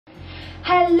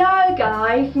Hello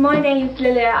guys, my name is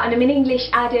Lilia and I'm an English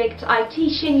addict. I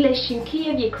teach English in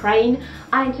Kiev, Ukraine,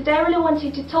 and today I really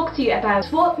wanted to talk to you about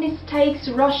what mistakes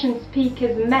Russian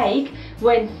speakers make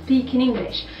when speaking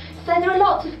English. So there are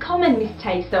lots of common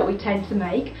mistakes that we tend to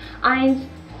make, and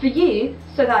for you,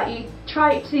 so that you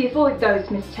try to avoid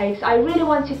those mistakes, I really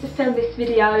wanted to film this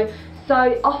video,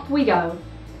 so off we go.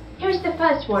 Here's the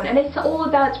first one, and it's all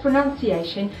about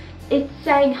pronunciation. It's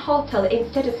saying hotel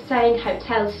instead of saying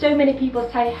hotel. So many people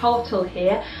say hotel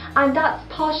here, and that's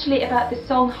partially about the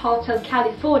song Hotel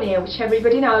California, which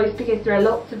everybody knows because there are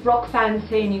lots of rock fans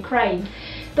here in Ukraine.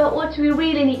 But what we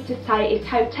really need to say is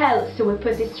hotel, so we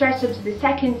put the stress onto the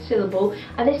second syllable,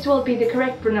 and this will be the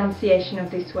correct pronunciation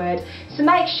of this word. So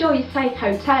make sure you say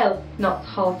hotel, not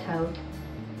hotel.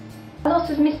 A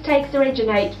lot of mistakes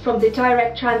originate from the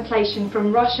direct translation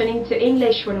from Russian into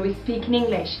English when we speak in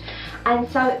English. And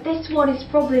so this one is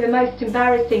probably the most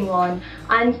embarrassing one,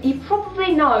 and you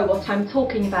probably know what I'm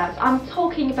talking about. I'm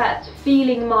talking about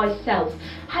feeling myself.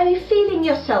 How are you feeling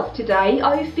yourself today?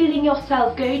 Are you feeling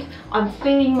yourself good? I'm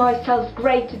feeling myself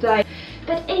great today.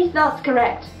 But is that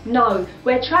correct? No,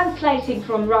 we're translating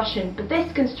from Russian, but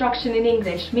this construction in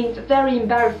English means a very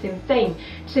embarrassing thing.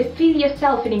 To feel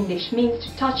yourself in English means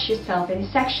to touch yourself in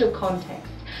a sexual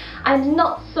context, and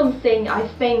not something I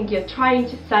think you're trying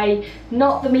to say,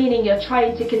 not the meaning you're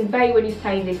trying to convey when you're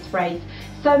saying this phrase.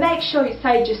 So make sure you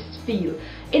say just feel.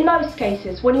 In most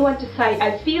cases, when you want to say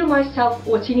I feel myself,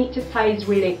 what you need to say is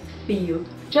really feel.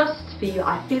 Just feel.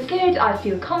 I feel good, I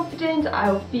feel confident,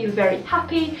 I feel very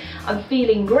happy, I'm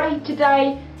feeling great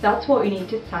today. That's what you need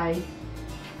to say.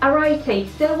 Alrighty,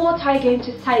 so what are you going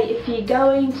to say if you're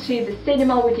going to the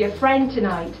cinema with your friend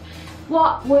tonight?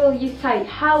 What will you say?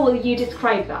 How will you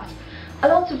describe that? A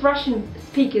lot of Russian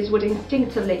speakers would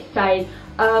instinctively say,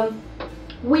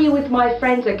 we with my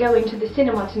friends are going to the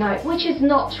cinema tonight, which is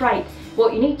not right.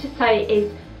 What you need to say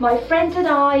is, my friend and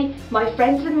I, my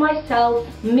friends and myself,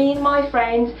 me and my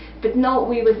friend, but not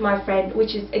we with my friend,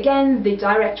 which is again the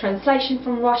direct translation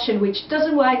from Russian, which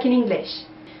doesn't work in English.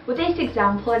 With this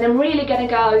example, and I'm really going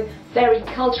to go very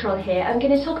cultural here, I'm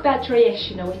going to talk about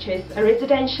Tryeshino, which is a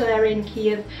residential area in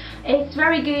Kiev. It's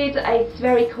very good, it's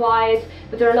very quiet,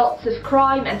 but there are lots of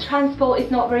crime, and transport is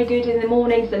not very good in the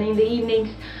mornings and in the evenings.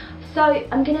 So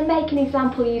I'm going to make an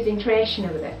example using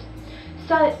Tryeshino with it.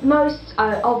 So most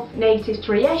of native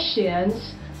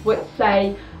Tryeshinians would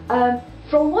say,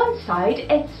 from one side,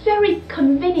 it's very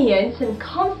convenient and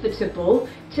comfortable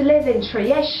to live in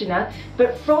Tryeshino,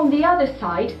 but from the other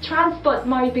side, transport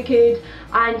might be good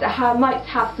and might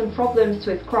have some problems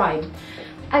with crime.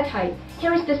 Okay,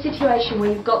 here is the situation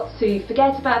where you've got to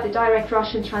forget about the direct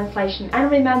Russian translation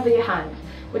and remember your hands.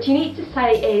 What you need to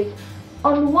say is,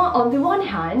 on the one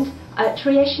hand,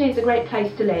 Tryeshino is a great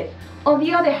place to live. On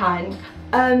the other hand,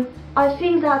 I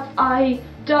feel that I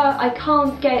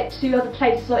can't get to other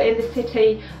places in the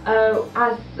city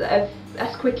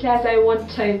as quickly as I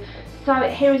want to. So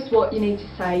here is what you need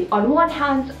to say. On one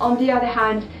hand, on the other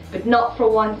hand, but not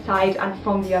from one side and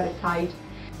from the other side.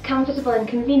 Comfortable and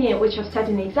convenient, which I've said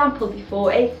in the example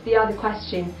before, is the other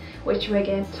question, which we're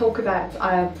going to talk about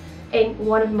in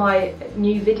one of my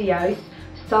new videos.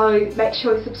 So make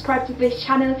sure you subscribe to this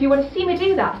channel if you want to see me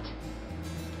do that.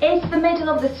 It's the middle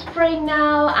of the spring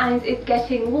now and it's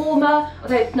getting warmer,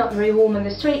 although it's not very warm on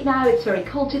the street now, it's very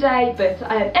cold today, but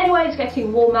anyway, it's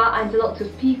getting warmer, and a lot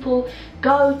of people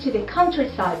go to the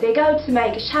countryside. They go to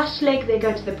make a shashlik, they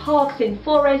go to the parks in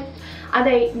forests, and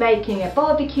they're making a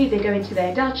barbecue, they go into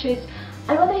their daches,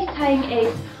 and what they're saying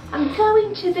is, I'm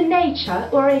going to the nature.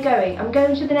 Where are you going? I'm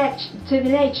going to the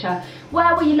nature.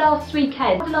 Where were you last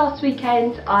weekend? Last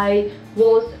weekend I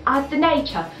was at the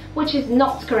nature, which is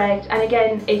not correct, and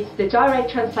again it's the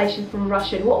direct translation from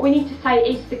Russian. What we need to say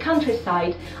is the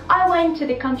countryside. I went to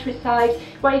the countryside.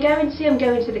 Where are you going to? I'm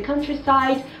going to the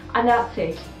countryside, and that's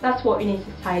it. That's what you need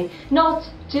to say. Not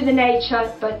to the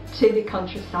nature, but to the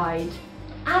countryside.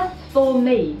 As for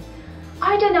me,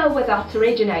 I don't know where that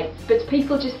originates, but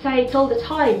people just say it all the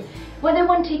time. When they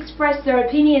want to express their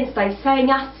opinions, they're saying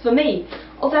as for me.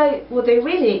 Although what they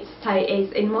really need to say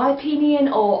is in my opinion,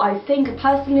 or I think,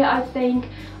 personally I think,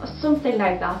 or something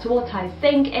like that. What I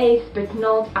think is, but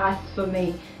not as for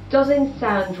me. Doesn't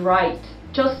sound right.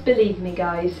 Just believe me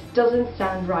guys, doesn't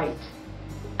sound right.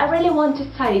 I really want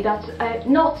to say that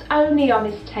not only are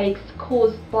mistakes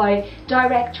caused by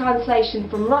direct translation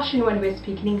from Russian when we're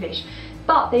speaking English,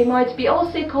 but they might be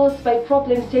also caused by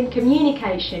problems in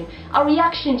communication, a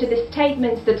reaction to the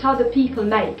statements that other people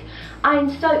make.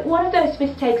 And so one of those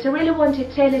mistakes I really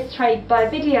wanted to illustrate by a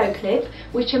video clip,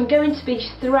 which I'm going to be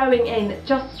throwing in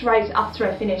just right after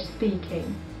I finish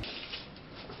speaking.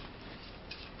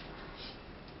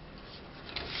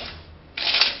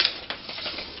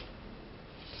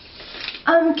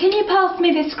 Can you pass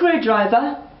me the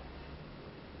screwdriver?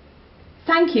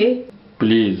 Thank you.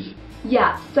 Please.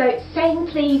 Yeah, so saying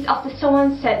please after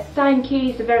someone said thank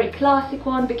you is a very classic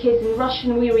one, because in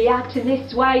Russian we react in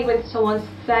this way when someone's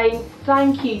saying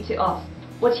thank you to us.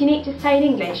 What you need to say in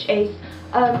English is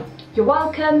you're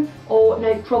welcome or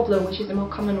no problem, which is a more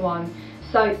common one.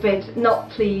 So, but not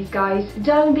please, guys.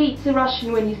 Don't be too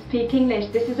Russian when you speak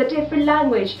English. This is a different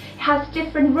language. It has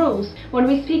different rules. When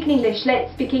we speak in English,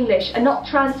 let's speak English and not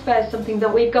transfer something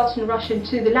that we've got in Russian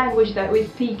to the language that we're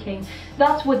speaking.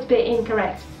 That would be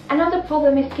incorrect. Another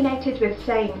problem is connected with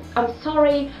saying I'm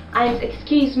sorry and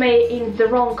excuse me in the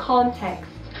wrong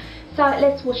context. So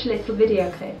let's watch a little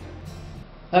video clip.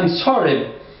 I'm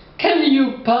sorry. Can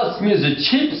you pass me the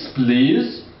chips,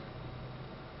 please?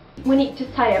 We need to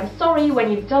say I'm sorry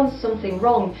when you've done something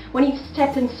wrong, when you've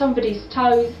stepped on somebody's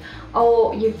toes,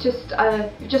 or you've just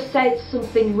said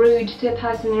something rude to a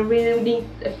person and really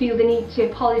feel the need to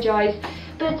apologise.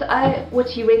 But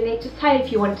what you really need to say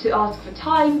if you want to ask for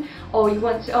time or you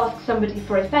want to ask somebody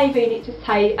for a favour, you need to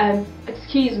say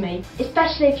excuse me,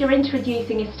 especially if you're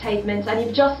introducing a statement and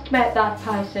you've just met that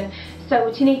person. So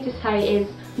what you need to say is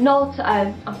not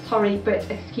I'm sorry, but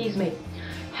excuse me.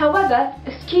 However,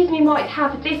 excuse me might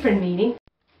have a different meaning.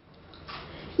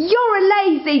 You're a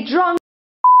lazy drunk.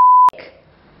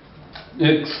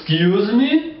 Excuse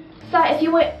me? So if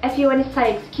you want to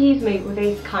say excuse me with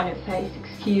this kind of face,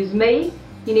 excuse me,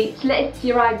 you need to lift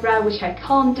your eyebrow, which I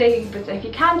can't do, but if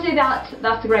you can do that,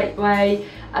 that's a great way.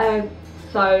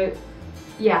 So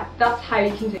yeah, that's how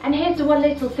you can do it. And here's the one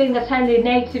little thing that only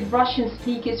native Russian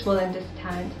speakers will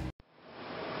understand.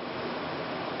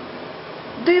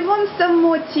 Do you want some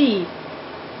more tea?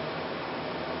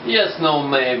 Yes, no,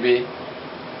 maybe.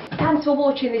 Thanks for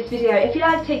watching this video. If you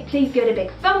liked it, please give it a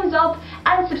big thumbs up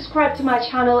and subscribe to my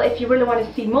channel if you really want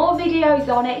to see more videos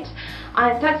on it.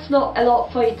 And thanks a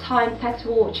lot for your time. Thanks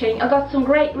for watching. I got some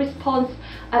great response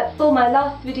for my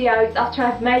last videos after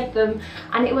I've made them,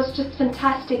 and it was just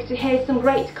fantastic to hear some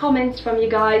great comments from you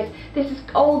guys. This is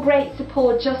all great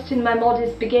support just in my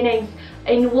modest beginnings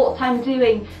in what I'm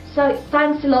doing. So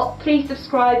thanks a lot. Please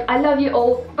subscribe. I love you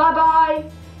all. Bye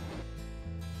bye.